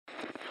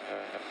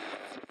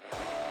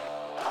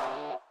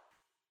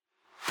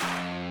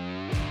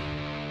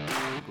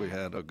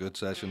had a good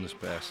session this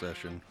past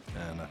session,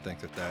 and I think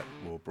that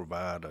will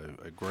provide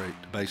a great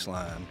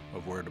baseline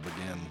of where to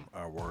begin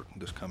our work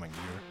this coming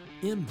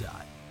year.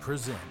 MDOT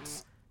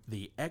presents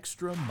the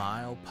Extra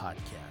Mile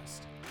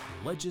Podcast,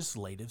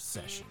 Legislative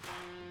Session.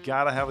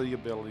 Got to have the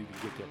ability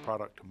to get that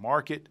product to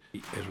market.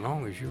 As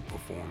long as you're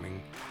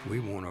performing,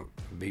 we want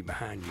to be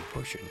behind you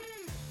pushing.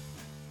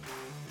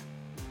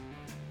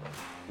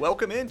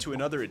 Welcome into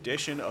another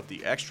edition of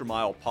the Extra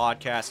Mile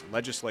Podcast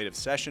Legislative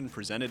Session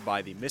presented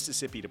by the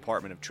Mississippi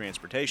Department of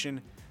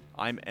Transportation.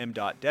 I'm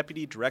MDOT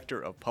Deputy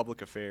Director of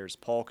Public Affairs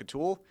Paul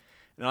Catul,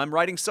 and I'm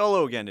riding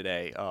solo again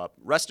today.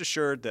 Rest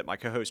assured that my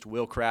co-host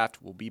Will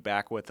Kraft will be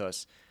back with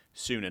us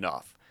soon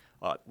enough.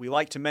 We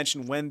like to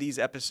mention when these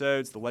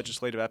episodes, the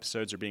legislative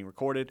episodes, are being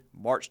recorded,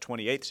 March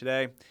 28th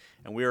today,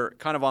 and we're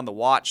kind of on the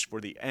watch for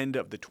the end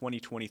of the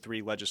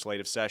 2023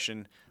 legislative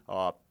session.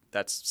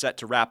 That's set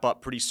to wrap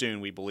up pretty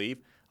soon, we believe.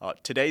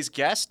 Today's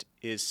guest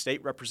is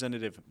State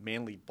Representative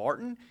Manley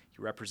Barton.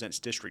 He represents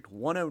District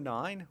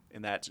 109,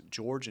 and that's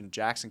George and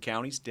Jackson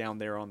counties down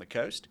there on the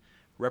coast.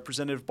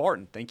 Representative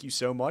Barton, thank you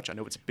so much. I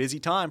know it's a busy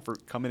time for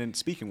coming and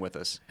speaking with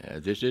us.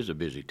 This is a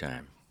busy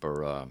time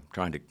for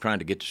trying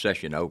to get the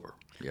session over.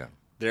 Yeah.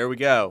 There we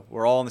go.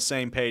 We're all on the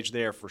same page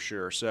there for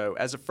sure. So,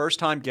 as a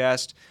first-time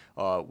guest,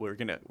 we're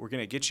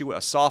gonna get you a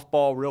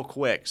softball real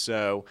quick.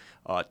 So,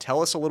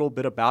 tell us a little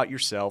bit about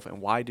yourself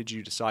and why did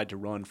you decide to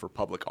run for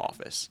public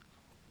office?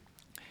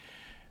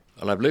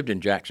 Well, I've lived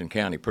in Jackson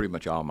County pretty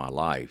much all my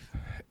life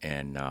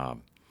and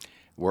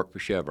worked for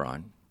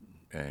Chevron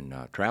and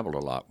traveled a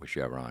lot with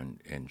Chevron.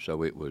 And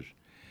so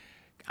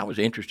I was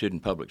interested in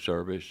public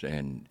service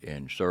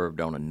and served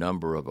on a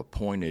number of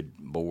appointed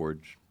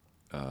boards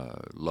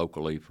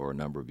locally for a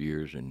number of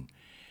years. In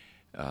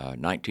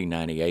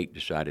 1998,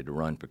 decided to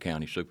run for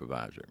county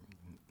supervisor.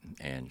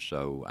 And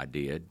so I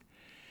did.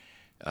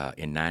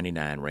 In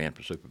 99, ran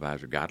for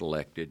supervisor, got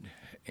elected,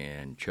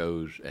 and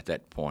chose, at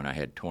that point, I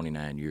had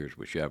 29 years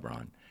with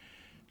Chevron.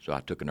 So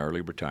I took an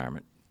early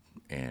retirement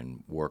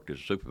and worked as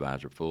a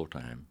supervisor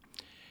full-time.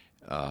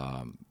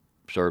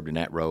 Served in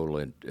that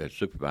role as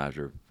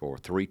supervisor for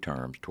 3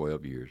 terms,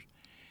 12 years,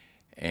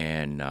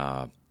 and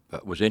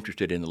was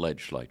interested in the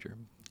legislature.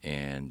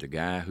 And the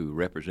guy who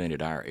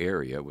represented our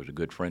area was a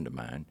good friend of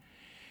mine,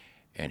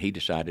 and he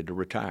decided to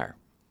retire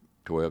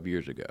 12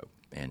 years ago.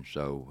 And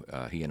so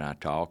he and I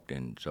talked,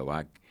 and so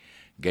I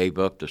gave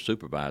up the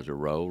supervisor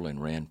role and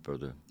ran for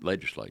the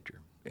legislature,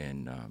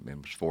 and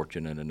was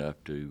fortunate enough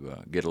to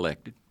get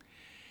elected.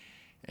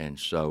 And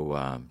so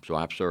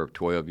I've served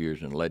 12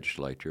 years in the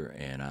legislature,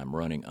 and I'm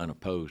running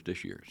unopposed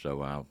this year.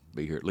 So I'll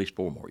be here at least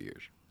 4 more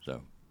years.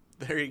 So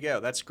there you go.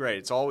 That's great.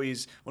 It's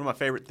always one of my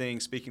favorite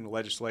things, speaking to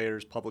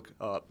legislators, public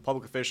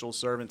officials,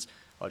 servants,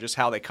 just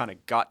how they kind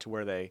of got to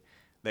where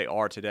they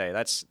are today.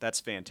 That's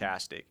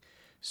fantastic.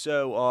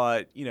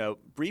 So,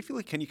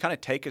 briefly, can you kind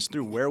of take us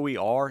through where we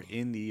are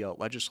in the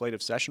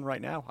legislative session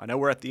right now? I know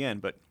we're at the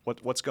end, but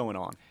what's going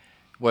on?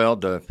 Well,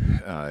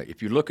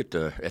 if you look at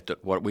the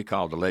what we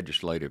call the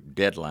legislative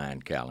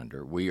deadline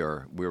calendar,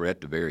 we're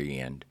at the very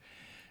end.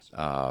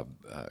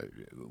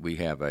 We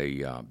have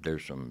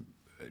there's some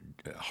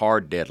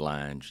hard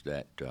deadlines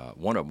that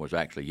one of them was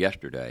actually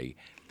yesterday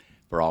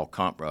for all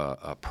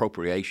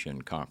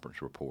appropriation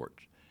conference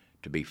reports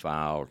to be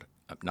filed,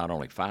 not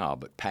only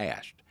filed but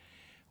passed.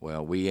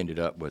 Well, we ended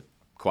up with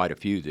quite a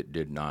few that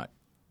did not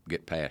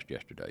get passed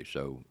yesterday,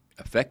 so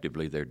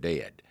effectively they're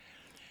dead.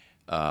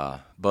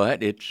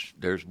 But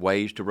there's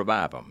ways to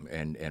revive them,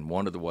 and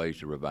one of the ways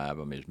to revive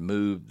them is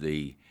move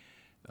the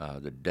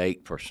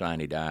date for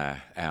sine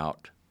die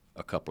out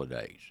a couple of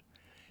days.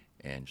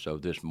 And so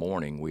this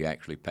morning we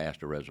actually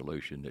passed a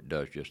resolution that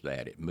does just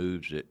that. It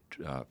moves it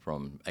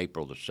from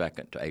April the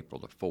 2nd to April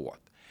the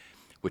 4th,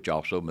 which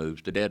also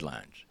moves the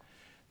deadlines.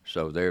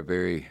 So they're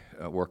very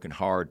working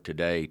hard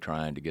today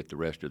trying to get the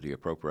rest of the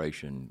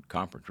appropriation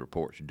conference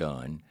reports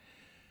done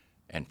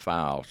and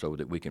filed so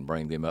that we can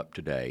bring them up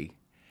today.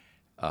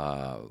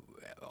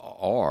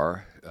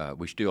 Or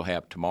we still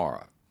have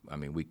tomorrow. I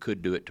mean, we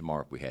could do it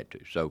tomorrow if we had to.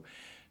 So,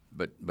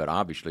 but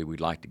obviously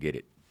we'd like to get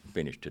it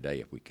finished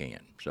today if we can.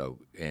 So,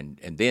 and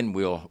then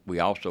we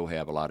also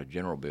have a lot of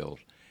general bills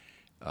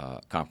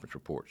conference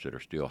reports that are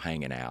still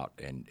hanging out,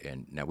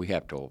 and now we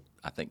have till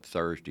I think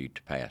Thursday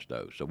to pass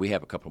those. So we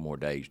have a couple more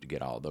days to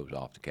get all those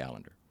off the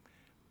calendar.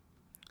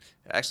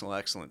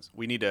 Excellent.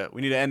 We need to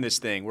end this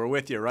thing. We're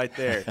with you right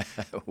there.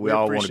 we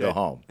all want to go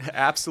home.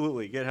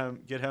 Absolutely. Get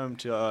home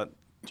to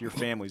your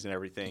families and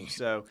everything.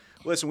 So,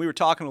 listen, we were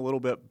talking a little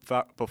bit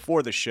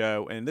before the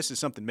show, and this is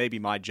something maybe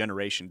my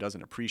generation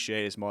doesn't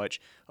appreciate as much,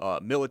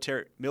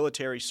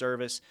 military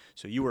service.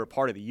 So you were a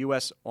part of the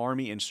U.S.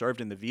 Army and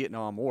served in the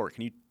Vietnam War.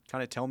 Can you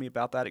kind of tell me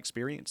about that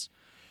experience?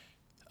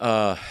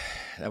 That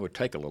would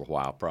take a little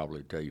while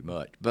probably to tell you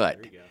much,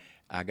 but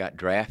I got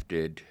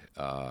drafted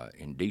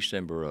in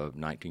December of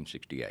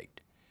 1968.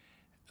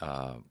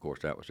 Of course,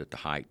 that was at the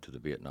height of the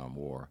Vietnam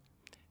War.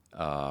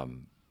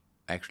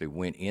 Actually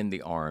went in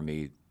the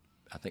Army,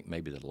 I think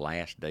maybe the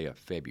last day of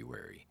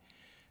February.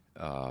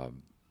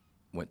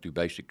 went through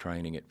basic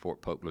training at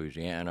Fort Polk,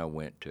 Louisiana,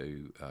 went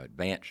to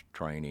advanced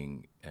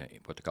training,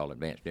 what they call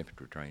advanced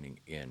infantry training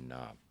in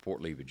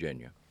Fort Lee,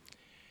 Virginia.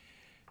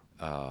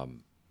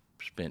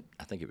 Spent,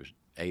 I think it was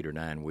 8 or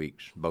 9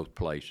 weeks, both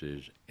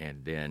places,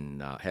 and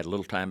then had a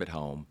little time at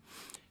home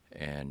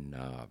and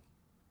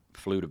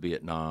flew to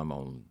Vietnam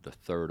on the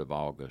 3rd of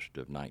August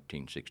of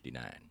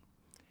 1969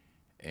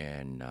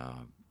 and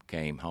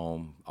came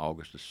home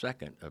August the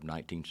 2nd of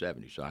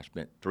 1970. So I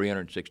spent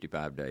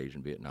 365 days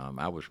in Vietnam.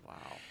 I was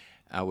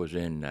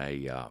in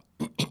a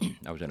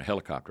I was in a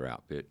helicopter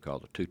outfit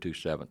called the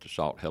 227th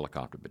Assault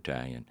Helicopter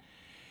Battalion,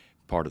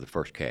 part of the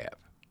 1st Cav.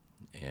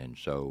 And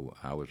so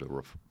I was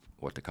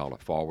what they call a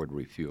forward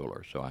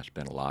refueler. So I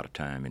spent a lot of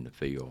time in the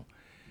field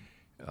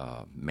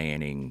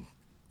manning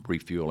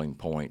refueling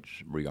points,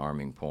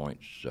 rearming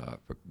points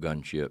for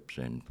gunships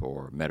and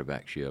for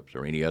medevac ships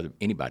or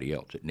anybody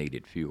else that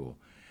needed fuel.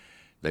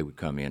 They would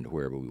come in to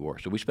wherever we were.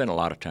 So we spent a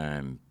lot of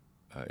time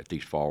at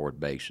these forward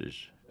bases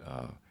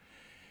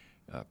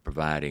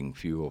providing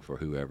fuel for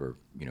whoever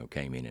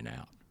came in and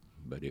out.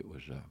 But it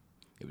was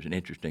an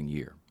interesting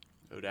year.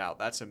 No doubt.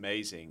 That's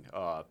amazing.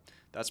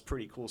 That's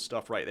pretty cool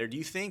stuff right there. Do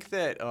you think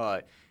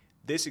that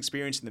this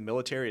experience in the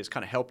military has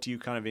kind of helped you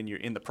kind of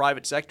in the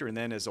private sector and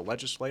then as a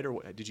legislator?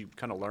 Did you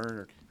kind of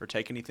learn or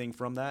take anything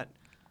from that?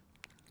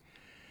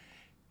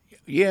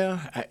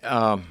 Yeah.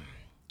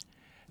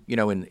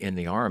 In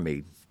the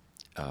Army,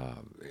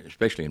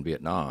 especially in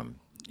Vietnam,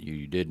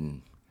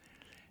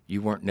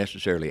 you weren't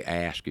necessarily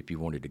asked if you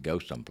wanted to go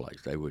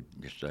someplace. They would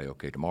just say,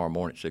 okay, tomorrow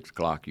morning at 6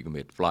 o'clock you're going to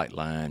be at the flight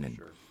line, and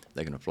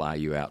they're going to fly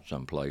you out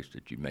someplace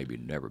that you maybe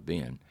had never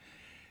been.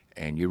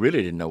 And you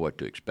really didn't know what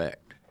to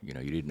expect. You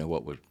didn't know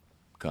what was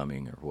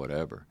coming or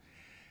whatever.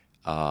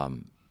 I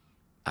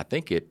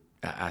think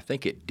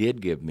it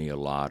did give me a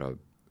lot of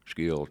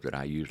skills that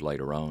I used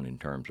later on in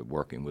terms of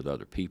working with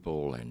other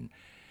people, and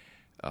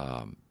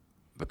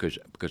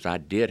because I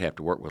did have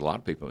to work with a lot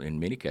of people in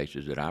many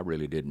cases that I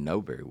really didn't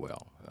know very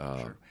well.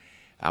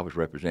 I was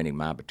representing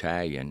my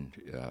battalion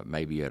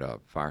maybe at a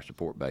fire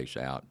support base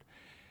out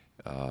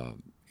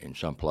in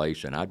some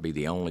place, and I'd be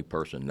the only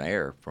person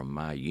there from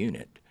my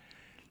unit.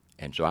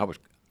 And so I was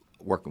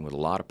working with a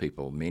lot of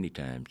people many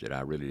times that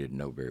I really didn't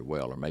know very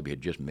well, or maybe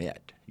had just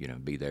met,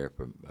 be there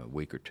for a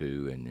week or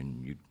two, and then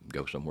you'd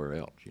go somewhere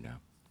else,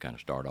 kind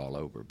of start all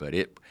over. But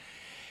it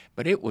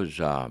was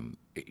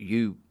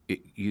you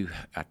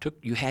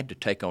had to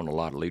take on a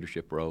lot of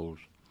leadership roles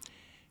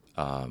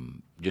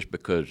just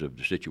because of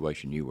the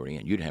situation you were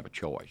in. You didn't have a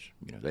choice.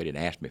 They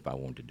didn't ask me if I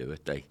wanted to do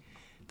it.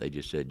 They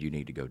just said, you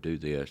need to go do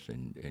this,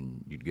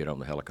 and you'd get on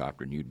the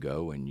helicopter and you'd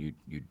go and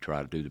you'd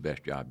try to do the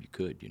best job you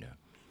could,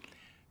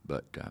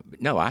 But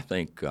no, I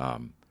think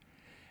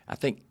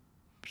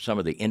some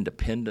of the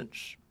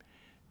independence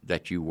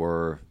that you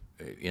were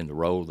in the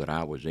role that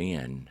I was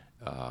in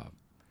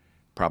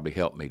probably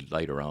helped me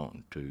later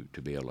on to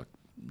be able to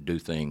do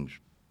things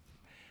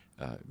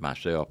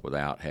myself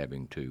without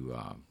having to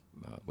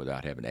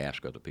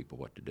ask other people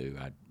what to do.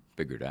 I'd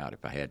figure it out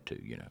if I had to,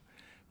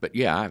 But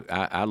yeah,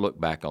 I look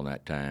back on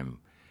that time.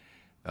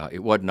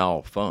 It wasn't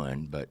all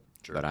fun, but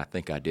I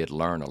think I did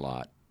learn a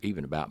lot,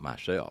 even about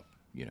myself,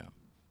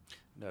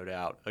 No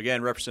doubt.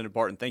 Again, Representative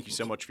Barton, thank you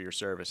so much for your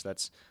service.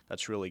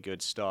 That's really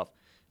good stuff.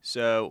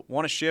 So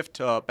want to shift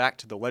back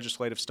to the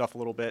legislative stuff a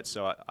little bit.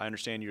 So I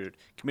understand you're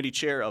committee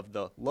chair of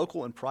the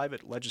Local and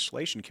Private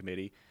Legislation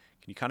Committee.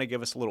 Can you kind of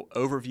give us a little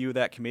overview of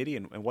that committee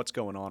and what's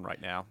going on right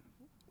now?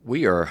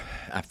 We are.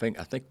 I think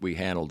we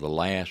handled the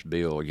last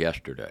bill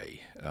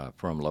yesterday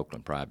from Local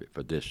and Private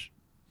for this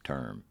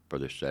term, for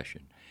this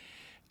session.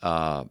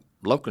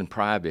 Local and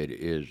Private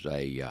is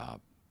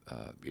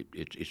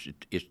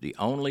it's the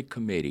only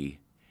committee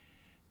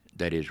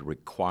that is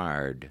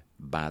required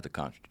by the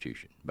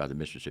Constitution, by the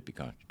Mississippi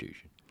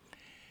Constitution.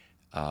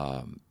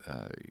 I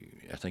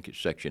think it's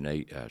Section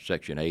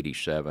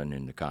 87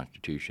 in the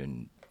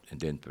Constitution, and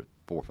then for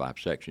 4 or 5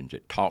 sections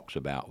it talks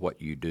about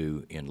what you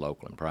do in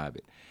local and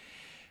private.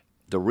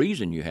 The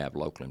reason you have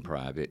local and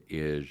private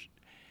is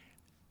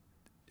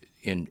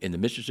in the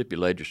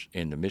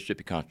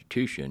Mississippi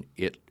Constitution,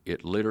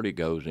 it literally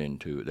goes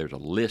into, there's a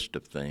list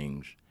of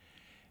things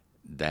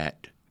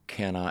that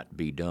cannot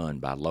be done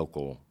by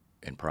local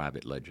and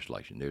private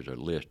legislation. There's a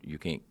list. You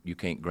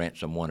can't grant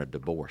someone a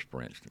divorce,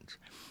 for instance,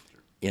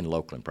 in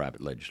local and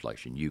private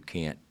legislation. You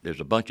can't.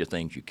 There's a bunch of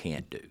things you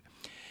can't do.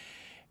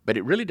 But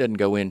it really doesn't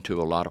go into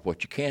a lot of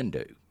what you can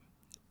do.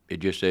 It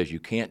just says you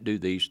can't do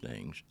these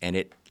things, and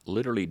it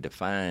literally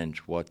defines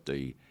what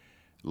the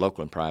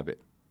local and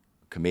private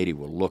committee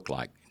will look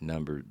like,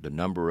 the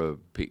number of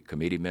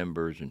committee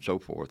members and so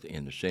forth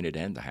in the Senate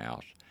and the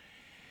House.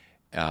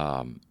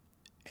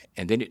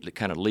 And then it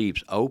kind of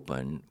leaves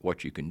open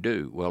what you can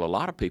do. Well, a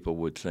lot of people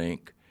would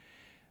think,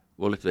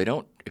 well, if they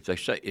don't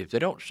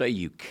say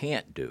you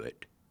can't do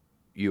it,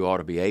 you ought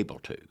to be able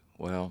to.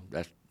 Well,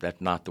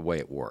 that's not the way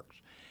it works.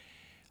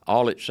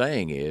 All it's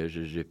saying is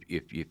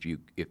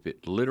if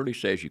it literally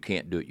says you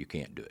can't do it, you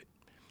can't do it.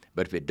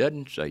 But if it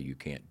doesn't say you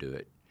can't do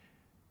it,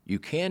 you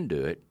can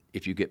do it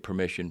if you get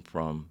permission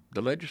from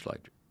the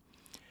legislature.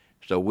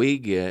 So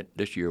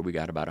this year we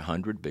got about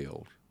 100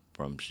 bills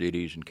from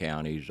cities and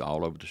counties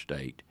all over the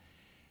state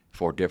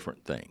for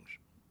different things.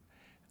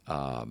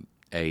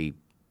 A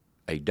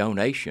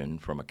donation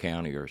from a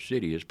county or a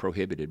city is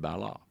prohibited by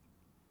law.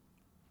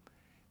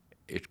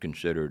 It's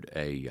considered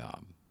a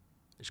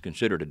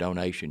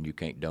donation. You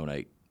can't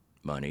donate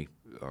money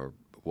or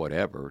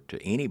whatever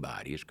to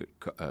anybody.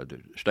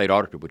 The state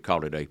auditor would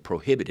call it a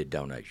prohibited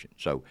donation.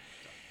 So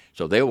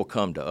they will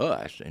come to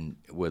us and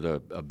with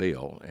a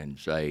bill and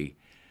say,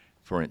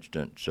 for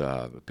instance,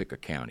 pick a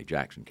county,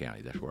 Jackson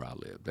County. That's where I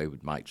live. They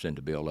might send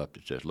a bill up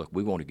that says, "Look,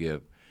 we want to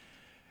give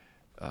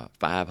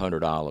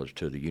 $500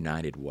 to the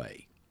United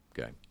Way."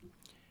 Okay,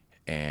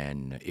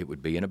 and it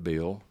would be in a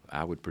bill.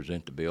 I would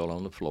present the bill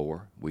on the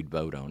floor. We'd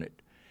vote on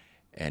it,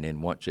 and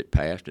then once it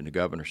passed and the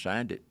governor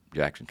signed it,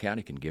 Jackson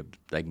County can give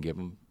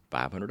them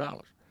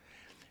 $500.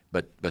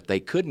 But they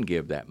couldn't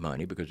give that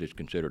money because it's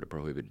considered a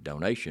prohibited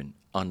donation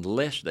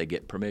unless they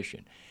get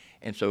permission.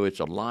 And so it's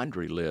a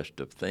laundry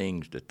list of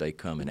things that they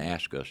come and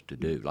ask us to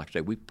do. Like I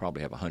say, we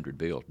probably have 100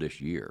 bills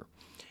this year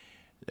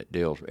that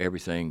deals with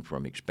everything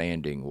from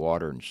expanding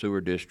water and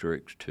sewer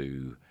districts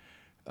to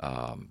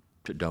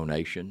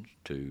donations,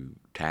 to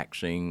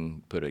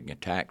taxing, putting a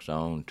tax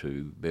on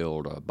to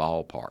build a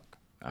ballpark.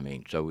 I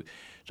mean, so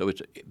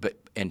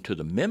and to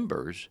the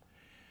members,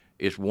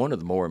 it's one of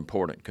the more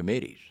important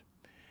committees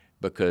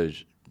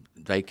because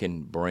they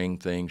can bring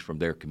things from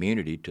their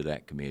community to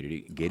that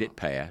community, get it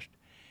passed,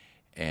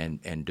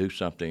 and do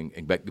something,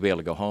 and be able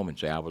to go home and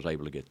say, I was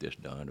able to get this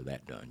done or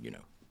that done,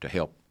 to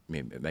help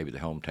maybe the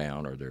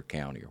hometown or their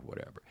county or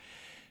whatever.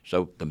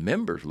 So the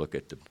members look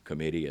at the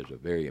committee as a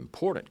very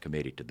important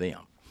committee to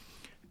them.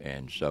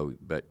 And so,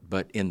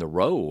 but in the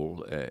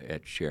role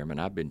as chairman,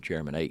 I've been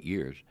chairman 8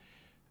 years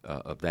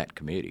of that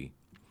committee.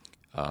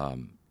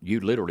 You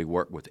literally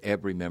work with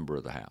every member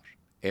of the House,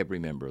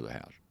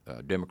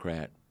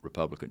 Democrat,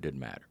 Republican, didn't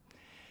matter.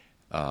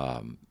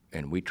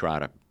 And we try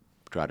to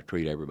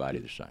treat everybody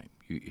the same.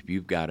 If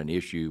you've got an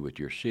issue with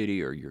your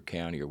city or your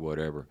county or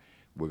whatever,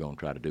 we're going to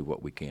try to do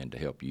what we can to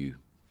help you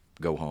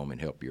go home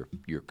and help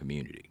your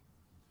community.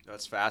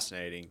 That's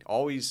fascinating.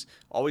 Always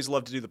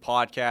love to do the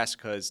podcast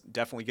because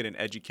definitely get an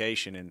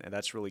education, and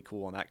that's really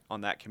cool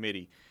on that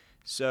committee.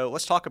 So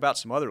let's talk about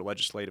some other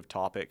legislative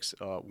topics.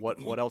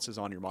 What else is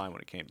on your mind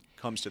when it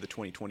comes to the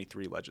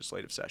 2023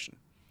 legislative session?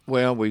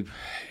 Well, we've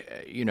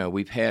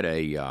had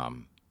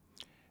the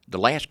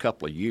last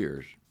couple of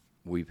years,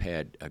 we've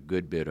had a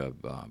good bit of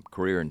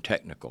career and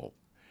technical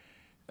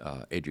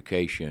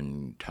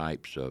education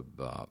types of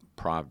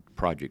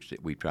projects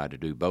that we try to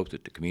do both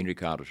at the community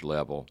college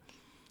level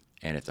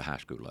and at the high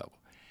school level.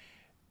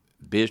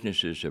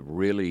 Businesses have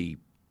really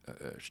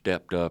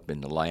stepped up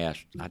in the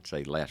last 4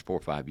 or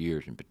 5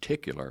 years in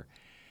particular,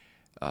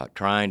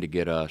 trying to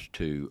get us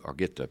to, or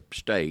get the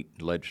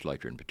state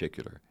legislature in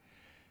particular,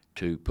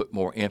 to put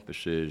more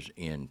emphasis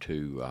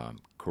into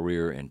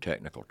career and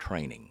technical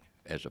training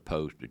as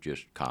opposed to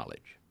just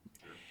college.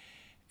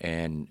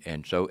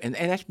 And so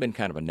that's been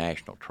kind of a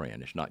national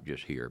trend. It's not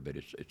just here, but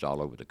it's all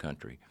over the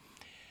country.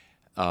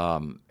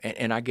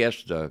 And I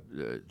guess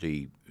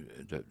the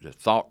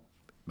thought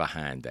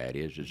behind that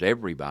is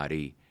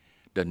everybody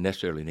doesn't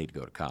necessarily need to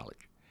go to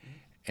college,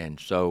 and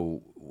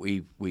so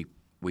we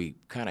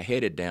kind of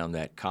headed down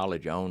that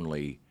college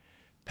only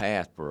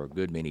path for a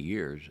good many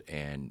years,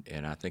 and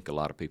I think a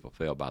lot of people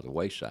fell by the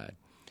wayside.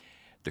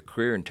 The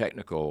career and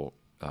technical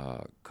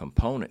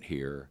component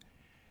here,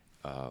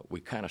 we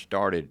kind of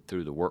started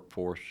through the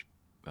workforce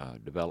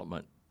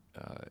development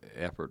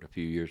effort a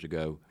few years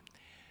ago,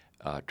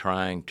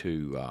 trying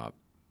to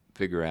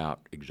figure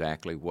out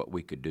exactly what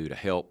we could do to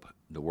help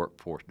the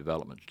workforce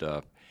development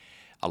stuff.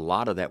 A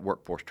lot of that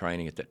workforce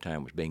training at that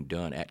time was being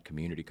done at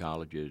community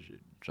colleges at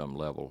some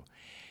level.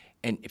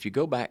 And if you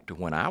go back to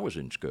when I was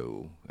in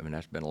school, I mean,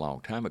 that's been a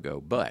long time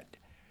ago, but,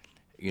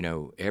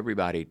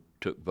 everybody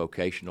took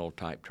vocational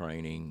type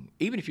training.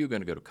 Even if you were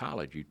going to go to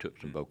college, you took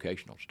some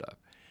vocational stuff.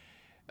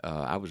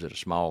 I was at a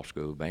small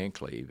school, Van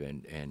Cleve,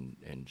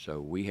 and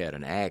so we had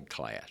an ag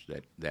class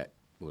that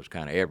was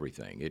kind of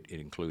everything. It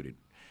included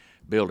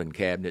building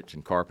cabinets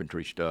and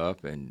carpentry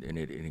stuff, and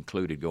it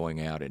included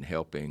going out and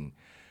helping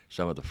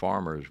some of the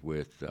farmers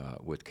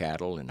with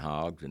cattle and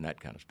hogs and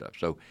that kind of stuff.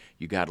 So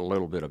you got a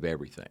little bit of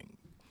everything.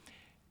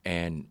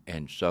 And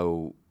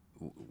so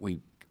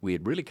we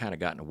had really kind of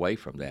gotten away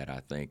from that,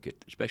 I think,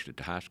 especially at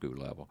the high school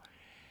level.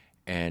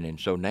 And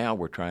so now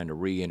we're trying to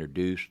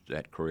reintroduce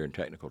that career and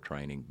technical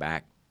training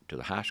back to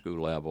the high school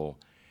level,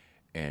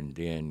 and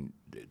then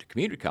the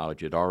community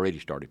college had already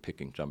started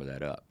picking some of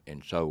that up.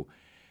 And so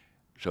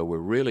we're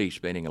really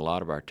spending a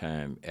lot of our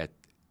time at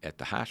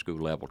the high school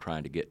level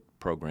trying to get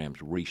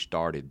programs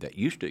restarted that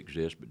used to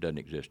exist but doesn't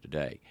exist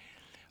today,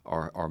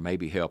 or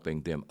maybe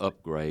helping them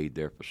upgrade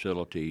their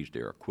facilities,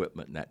 their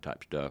equipment, and that type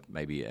of stuff,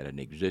 maybe at an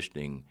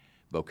existing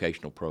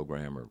vocational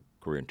program or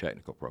career and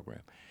technical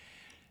program.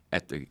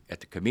 At the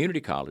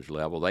community college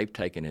level, they've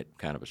taken it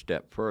kind of a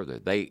step further.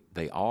 They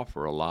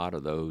offer a lot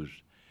of those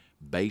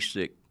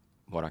basic,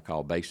 what I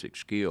call basic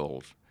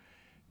skills,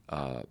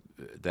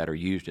 that are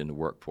used in the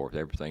workforce,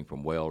 everything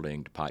from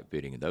welding to pipe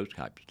fitting and those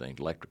types of things,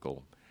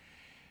 electrical.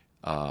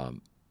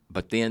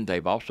 But then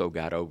they've also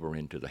got over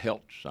into the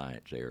health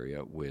science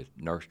area with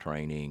nurse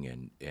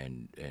training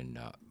and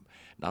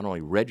not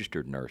only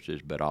registered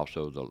nurses, but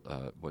also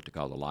the what they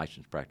call the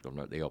licensed practical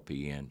nurse, the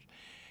LPNs,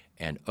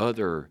 and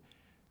other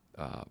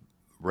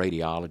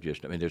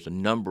radiologists. I mean, there's a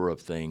number of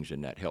things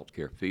in that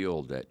healthcare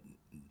field that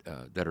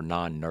are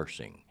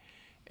non-nursing,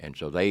 and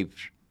so they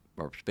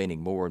are spending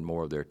more and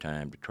more of their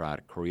time to try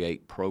to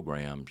create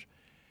programs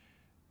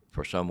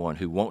for someone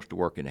who wants to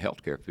work in the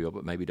healthcare field,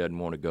 but maybe doesn't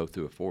want to go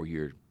through a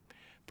 4-year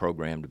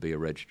program to be a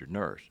registered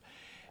nurse.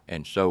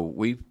 And so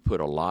we've put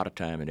a lot of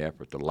time and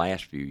effort the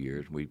last few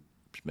years. We've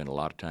spent a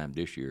lot of time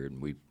this year,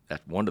 and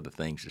that's one of the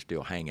things that's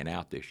still hanging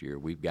out this year.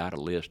 We've got a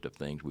list of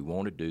things we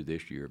want to do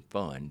this year and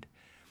fund,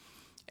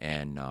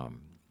 and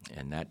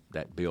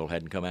that bill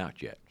hadn't come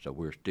out yet. So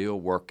we're still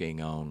working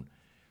on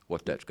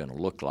what that's going to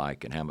look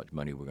like and how much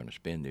money we're going to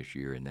spend this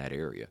year in that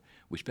area.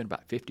 We spent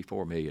about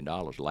 $54 million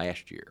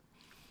last year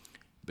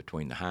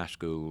between the high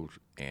schools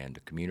and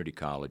the community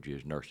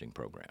colleges nursing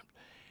programs.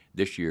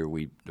 This year,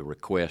 the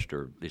requests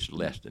it's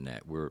less than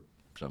that. We're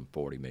some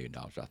 $40 million,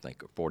 I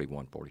think, or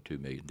 $42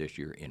 million this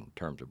year in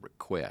terms of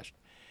requests.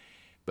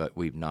 But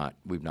we've not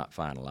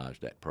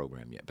finalized that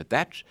program yet. But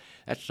that's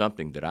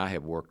something that I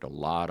have worked a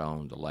lot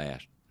on the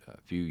last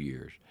few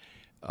years.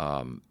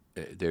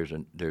 There's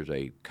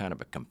a kind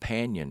of a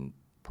companion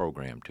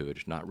program to it.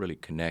 It's not really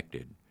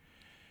connected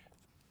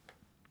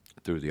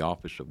through the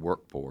Office of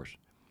Workforce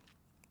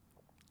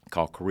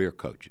called Career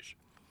Coaches.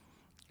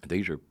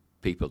 These are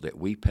people that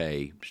we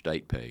pay,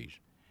 state pays,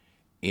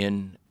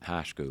 in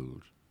high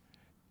schools,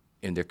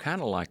 and they're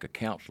kind of like a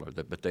counselor,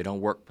 but they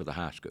don't work for the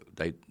high school.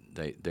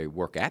 They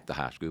work at the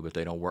high school, but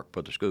they don't work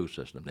for the school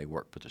system. They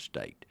work for the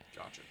state.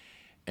 Gotcha.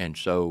 And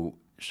so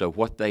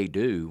what they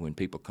do when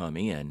people come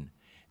in,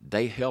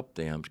 they help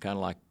them. It's kind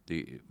of like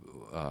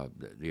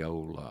the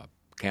old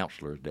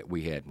counselors that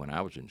we had when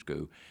I was in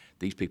school.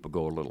 These people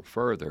go a little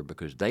further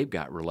because they've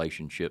got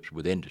relationships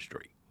with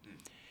industry.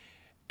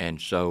 And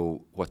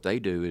so what they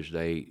do is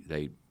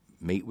they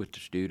meet with the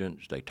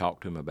students. They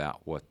talk to them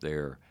about what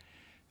their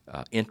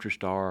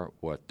interests are,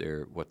 what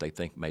they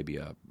think may be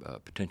a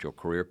potential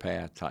career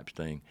path type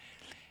thing,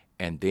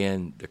 and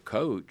then the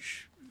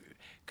coach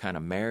kind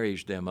of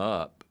marries them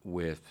up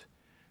with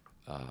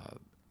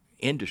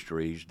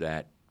industries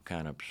that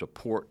kind of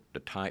support the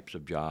types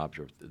of jobs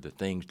or the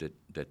things that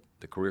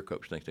the career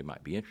coach thinks they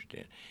might be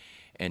interested in.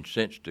 And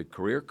since the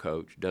career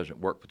coach doesn't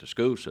work with the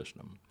school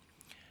system,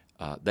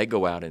 they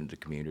go out into the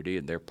community,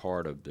 and they're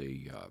part of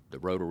the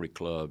Rotary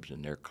clubs,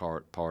 and they're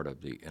part of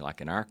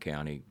like in our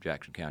county,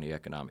 Jackson County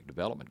Economic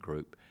Development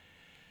Group,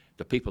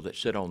 the people that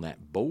sit on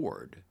that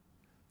board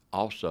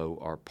also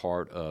are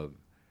part of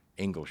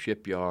Ingalls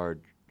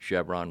Shipyard,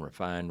 Chevron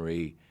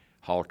Refinery,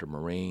 Halter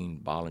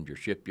Marine, Bollinger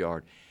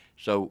Shipyard.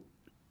 So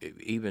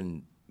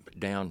even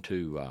down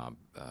to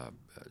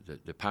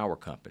the power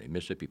company,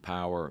 Mississippi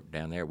Power,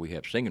 down there we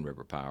have Singing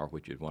River Power,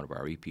 which is one of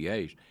our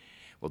EPAs.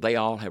 Well, they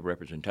all have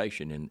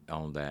representation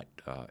on that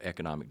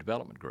economic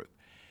development group.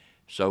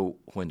 So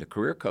when the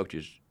career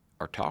coaches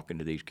are talking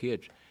to these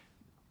kids,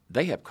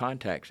 they have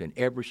contacts in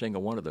every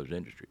single one of those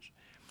industries.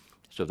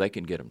 So they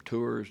can get them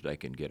tours, they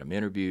can get them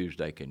interviews,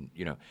 they can,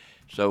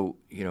 So,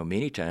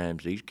 many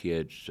times these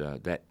kids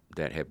that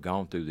have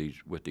gone through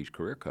with these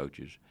career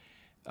coaches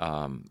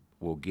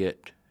will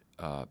get,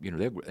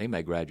 they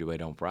may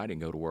graduate on Friday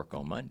and go to work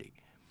on Monday.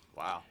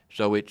 Wow.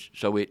 So it's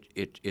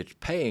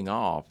paying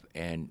off,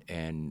 and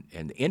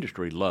the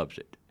industry loves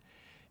it,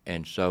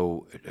 and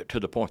so to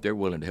the point they're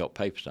willing to help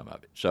pay for some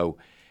of it. So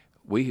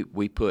we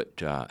put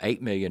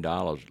 $8 million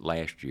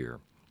last year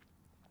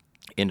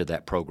into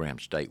that program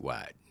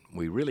statewide.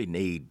 We really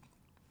need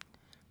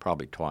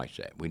probably twice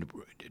that. We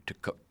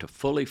to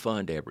fully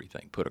fund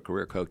everything, put a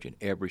career coach in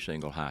every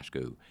single high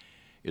school,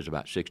 is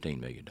about $16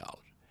 million.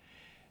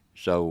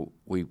 So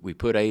we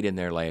put 8 in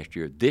there last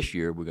year. This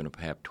year we're going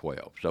to have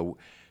 12. So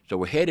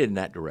we're headed in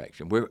that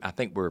direction. I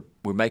think we're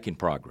making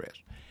progress,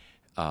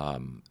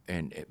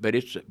 but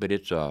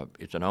it's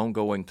an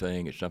ongoing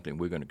thing. It's something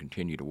we're going to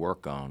continue to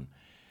work on.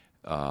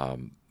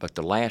 But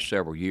the last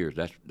several years,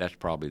 that's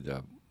probably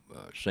the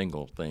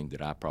single thing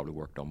that I probably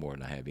worked on more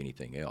than I have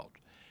anything else.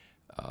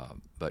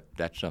 But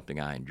that's something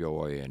I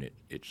enjoy, and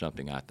it's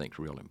something I think is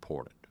real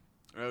important.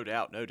 No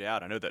doubt, no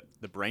doubt. I know that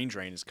the brain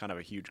drain is kind of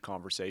a huge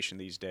conversation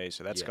these days,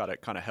 so that's got to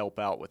kind of help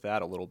out with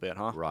that a little bit,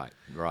 huh?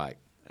 Right.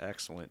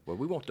 Excellent. Well,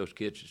 we want those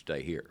kids to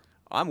stay here.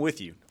 I'm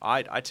with you.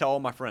 I tell all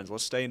my friends,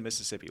 let's stay in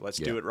Mississippi. Let's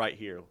do it right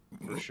here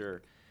for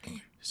sure.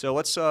 So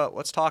let's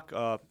talk.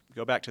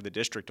 Go back to the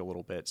district a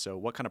little bit. So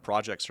what kind of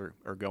projects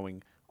are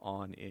going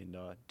on in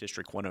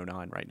District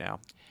 109 right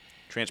now?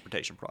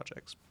 Transportation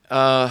projects.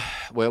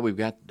 Well, we've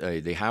got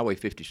the Highway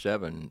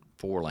 57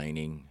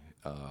 4-laning.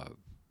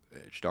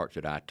 It starts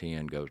at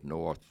I-10, goes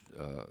north.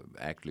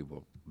 Actually,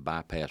 will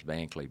bypass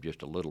Van Cleve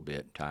just a little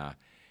bit, tie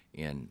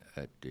in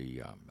at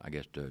the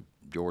the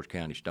George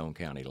County, Stone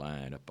County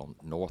line up on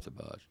north of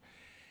us.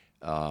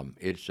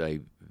 It's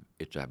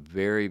a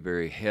very,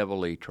 very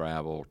heavily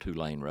traveled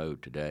 2-lane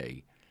road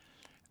today,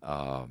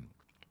 and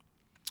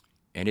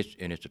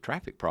it's a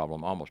traffic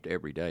problem almost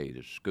every day.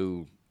 There's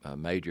a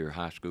major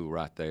high school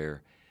right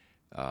there,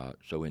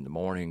 so in the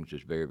mornings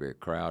it's very, very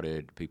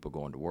crowded. People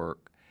going to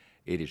work.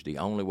 It is the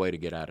only way to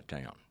get out of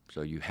town,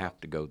 so you have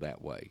to go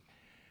that way.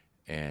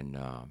 And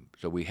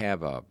so we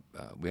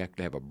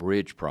actually have a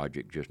bridge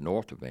project just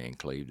north of Van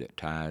Cleve that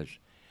ties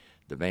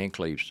the Van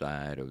Cleve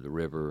side of the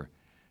river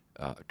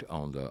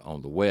on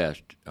the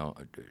west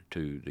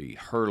to the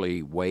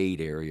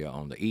Hurley-Wade area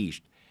on the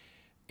east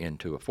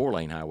into a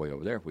 4-lane highway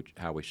over there, which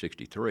Highway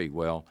 63.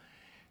 Well,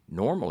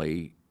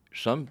 normally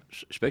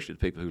especially the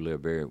people who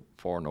live very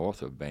far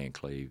north of Van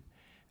Cleve,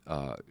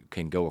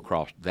 can go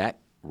across that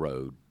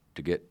road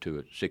to get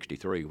to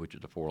 63, which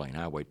is the 4-lane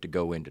highway, to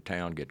go into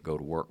town, go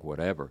to work,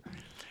 whatever.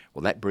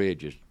 Well, that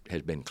bridge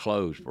has been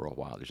closed for a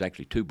while. There's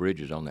actually 2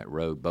 bridges on that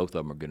road. Both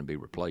of them are going to be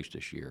replaced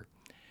this year.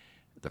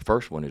 The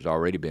first one has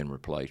already been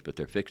replaced, but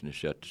they're fixing to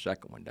shut the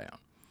second one down.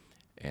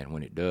 And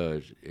when it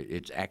does,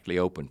 it's actually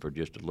open for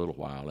just a little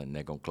while, and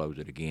they're going to close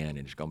it again, and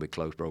it's going to be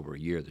closed for over a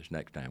year this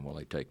next time while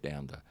they take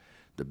down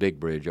the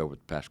big bridge over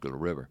the Pascagoula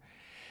River.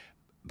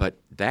 But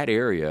that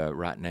area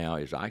right now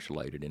is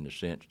isolated in the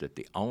sense that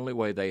the only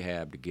way they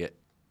have to get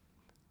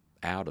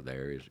out of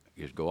there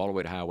is go all the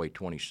way to Highway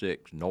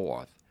 26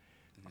 north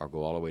or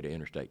go all the way to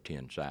Interstate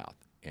 10 south.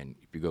 And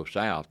if you go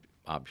south,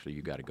 obviously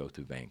you got to go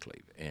through Van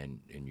Cleve, and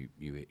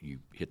you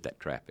hit that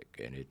traffic,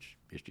 and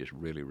it's just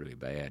really, really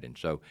bad. And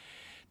so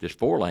this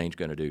 4-lane's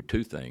going to do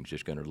 2 things.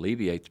 It's going to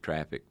alleviate the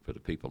traffic for the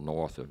people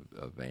north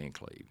of Van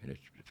Cleve, and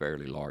it's a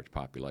fairly large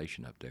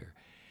population up there.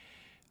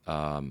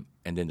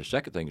 And then the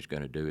second thing it's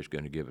going to do is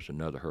going to give us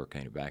another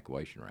hurricane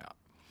evacuation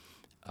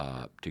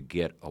route to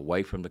get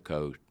away from the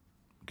coast,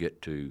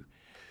 get to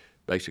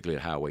basically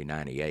at Highway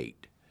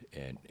 98.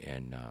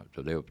 And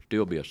so there'll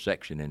still be a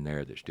section in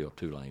there that's still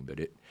 2-lane,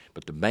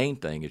 but the main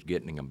thing is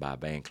getting them by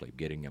Van Cleve,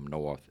 getting them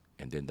north,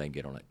 and then they can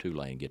get on that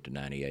 2-lane, get to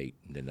 98,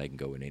 and then they can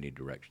go in any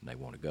direction they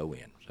want to go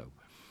in. So,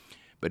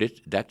 but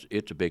it's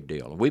a big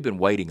deal, and we've been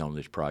waiting on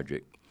this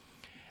project.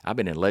 I've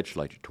been in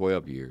legislature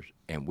 12 years,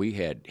 and we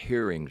had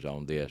hearings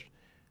on this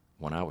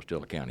when I was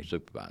still a county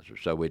supervisor.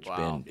 So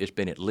it's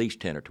been at least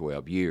 10 or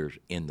 12 years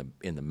in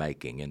the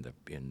making, in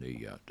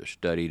the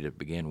study to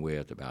begin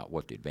with about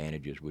what the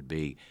advantages would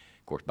be.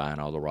 Of course, buying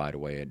all the right of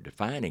way and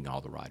defining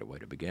all the right of way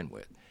to begin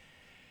with.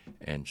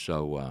 And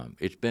so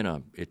it's been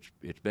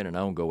an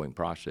ongoing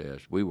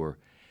process. We were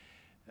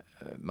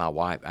my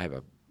wife. I have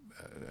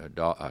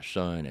a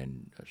son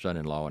and a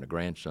son-in-law and a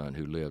grandson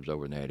who lives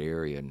over in that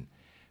area, and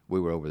we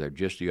were over there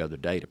just the other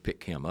day to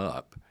pick him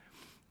up,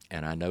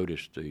 and I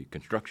noticed the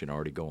construction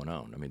already going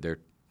on. I mean, they're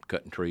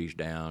cutting trees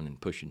down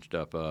and pushing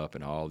stuff up,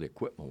 and all the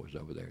equipment was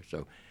over there.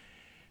 So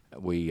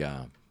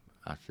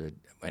I said,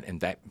 and in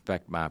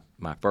fact, my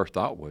first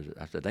thought was,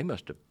 I said, they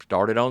must have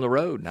started on the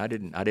road, and I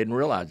didn't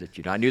realize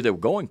it. I knew they were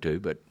going to,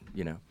 but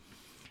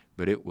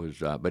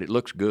it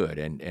looks good,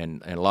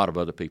 and a lot of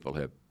other people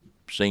have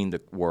seen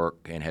the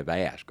work and have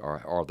asked,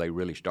 are they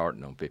really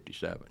starting on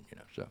 57?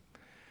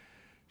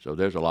 So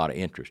there's a lot of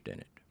interest in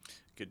it.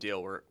 Good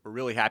deal. We're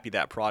really happy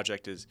that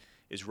project is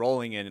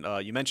rolling. And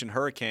you mentioned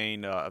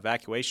hurricane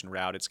evacuation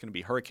route. It's going to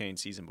be hurricane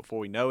season before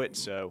we know it.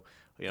 So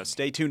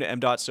stay tuned to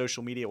MDOT's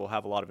social media. We'll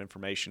have a lot of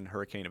information,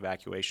 hurricane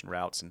evacuation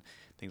routes and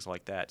things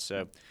like that.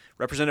 So,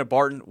 Representative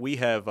Barton, we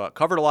have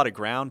covered a lot of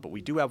ground, but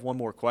we do have one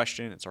more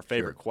question. It's our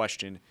favorite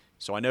question.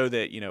 So I know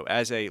that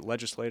as a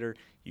legislator,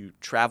 you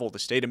travel the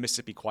state of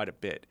Mississippi quite a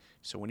bit.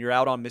 So when you're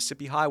out on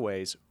Mississippi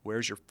highways,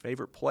 where's your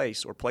favorite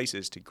place or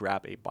places to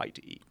grab a bite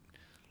to eat?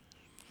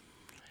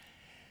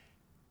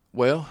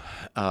 Well,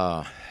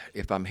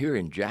 if I'm here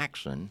in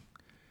Jackson,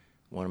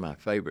 one of my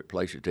favorite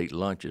places to eat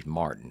lunch is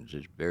Martin's.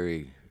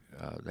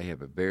 They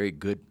have a very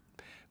good,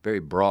 very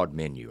broad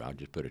menu. I'll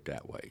just put it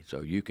that way.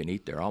 So you can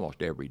eat there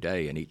almost every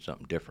day and eat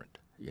something different,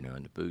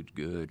 and the food's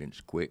good and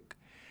it's quick.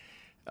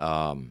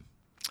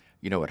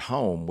 At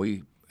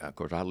home, of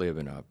course, I live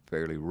in a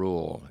fairly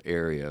rural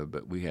area,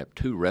 but we have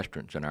 2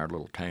 restaurants in our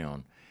little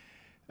town.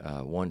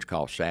 One's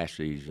called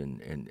Sassy's,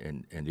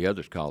 and the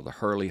other's called the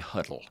Hurley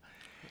Huddle.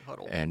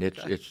 And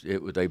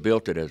they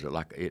built it as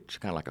it's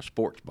kind of like a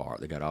sports bar.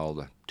 They got all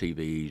the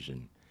TVs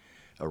and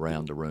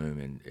around the room,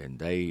 and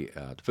the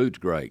food's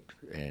great.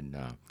 And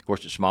of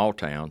course, it's a small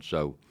town,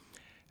 so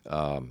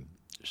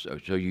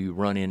you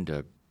run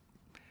into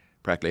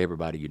practically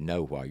everybody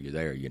while you're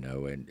there,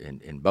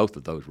 and in both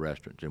of those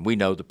restaurants. And we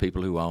know the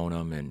people who own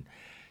them, and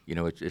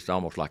it's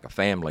almost like a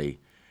family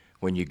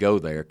when you go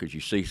there because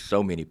you see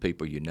so many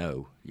people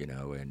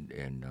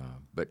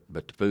but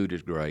the food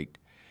is great.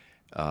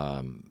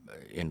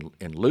 In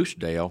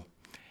Loosedale,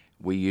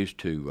 we used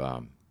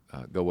to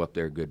go up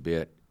there a good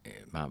bit.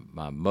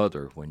 My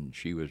mother, when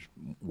she was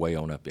way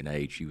on up in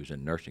age, she was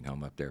in a nursing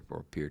home up there for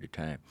a period of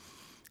time,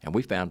 and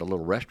we found a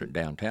little restaurant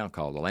downtown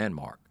called the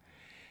Landmark,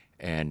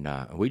 and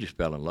we just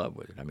fell in love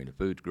with it. I mean, the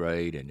food's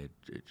great, and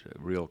it's a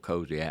real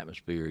cozy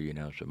atmosphere,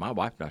 So my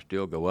wife and I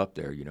still go up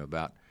there,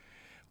 about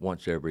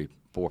once every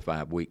 4 or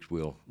 5 weeks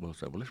we'll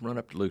say, well, let's run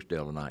up to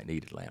Lucedale tonight and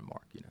eat at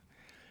Landmark, you know.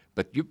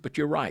 But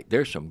you're right.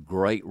 There's some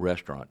great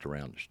restaurants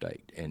around the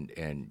state,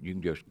 and you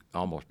can just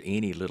almost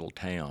any little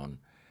town.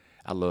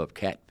 I love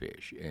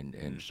catfish,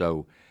 and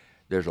so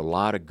there's a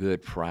lot of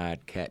good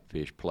fried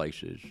catfish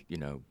places. You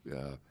know,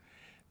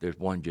 there's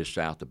one just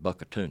south of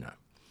Buckatuna,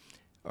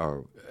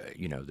 or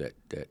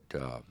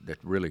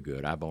that's really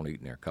good. I've only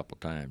eaten there a couple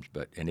of times,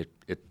 and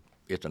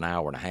it's an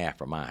hour and a half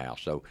from my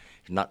house, so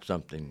it's not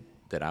something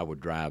that I would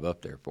drive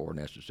up there for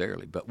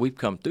necessarily. But we've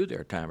come through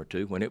there a time or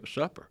two when it was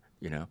supper,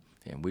 you know.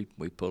 And we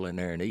pull in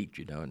there and eat,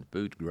 you know, and the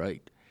food's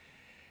great.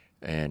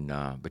 And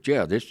but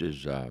yeah, this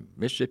is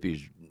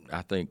Mississippi's,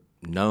 I think,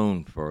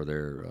 known for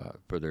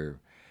their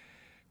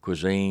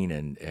cuisine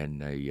and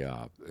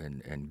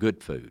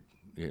good food.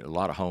 You know, a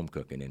lot of home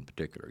cooking in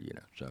particular, you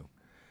know. So,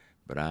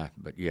 I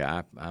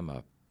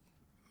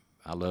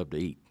love to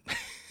eat.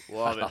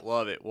 Love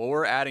it. Well,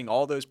 we're adding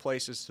all those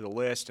places to the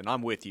list, and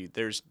I'm with you.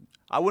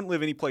 I wouldn't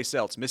live anyplace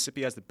else.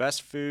 Mississippi has the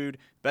best food,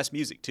 best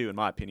music too, in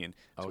my opinion,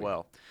 as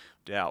well.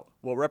 Doubt.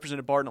 Well,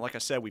 Representative Barton, like I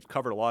said, we've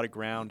covered a lot of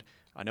ground.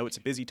 I know it's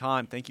a busy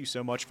time. Thank you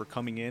so much for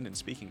coming in and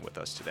speaking with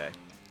us today.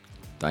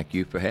 Thank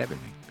you for having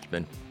me. It's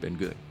been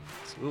good.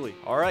 Absolutely.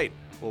 All right.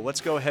 Well,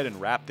 let's go ahead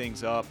and wrap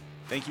things up.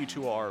 Thank you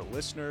to our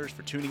listeners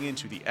for tuning in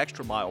to the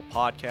Extra Mile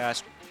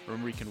podcast.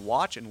 Remember, you can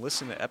watch and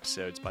listen to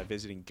episodes by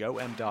visiting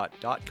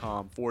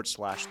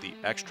gomdot.com/the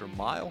extra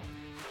mile.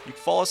 You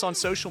can follow us on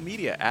social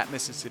media at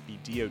Mississippi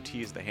DOT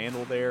is the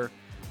handle there.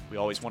 We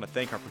always want to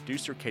thank our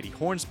producer, Katie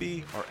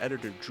Hornsby, our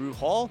editor, Drew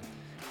Hall.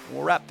 And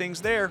we'll wrap things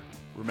there.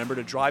 Remember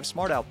to drive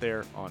smart out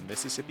there on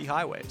Mississippi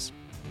highways.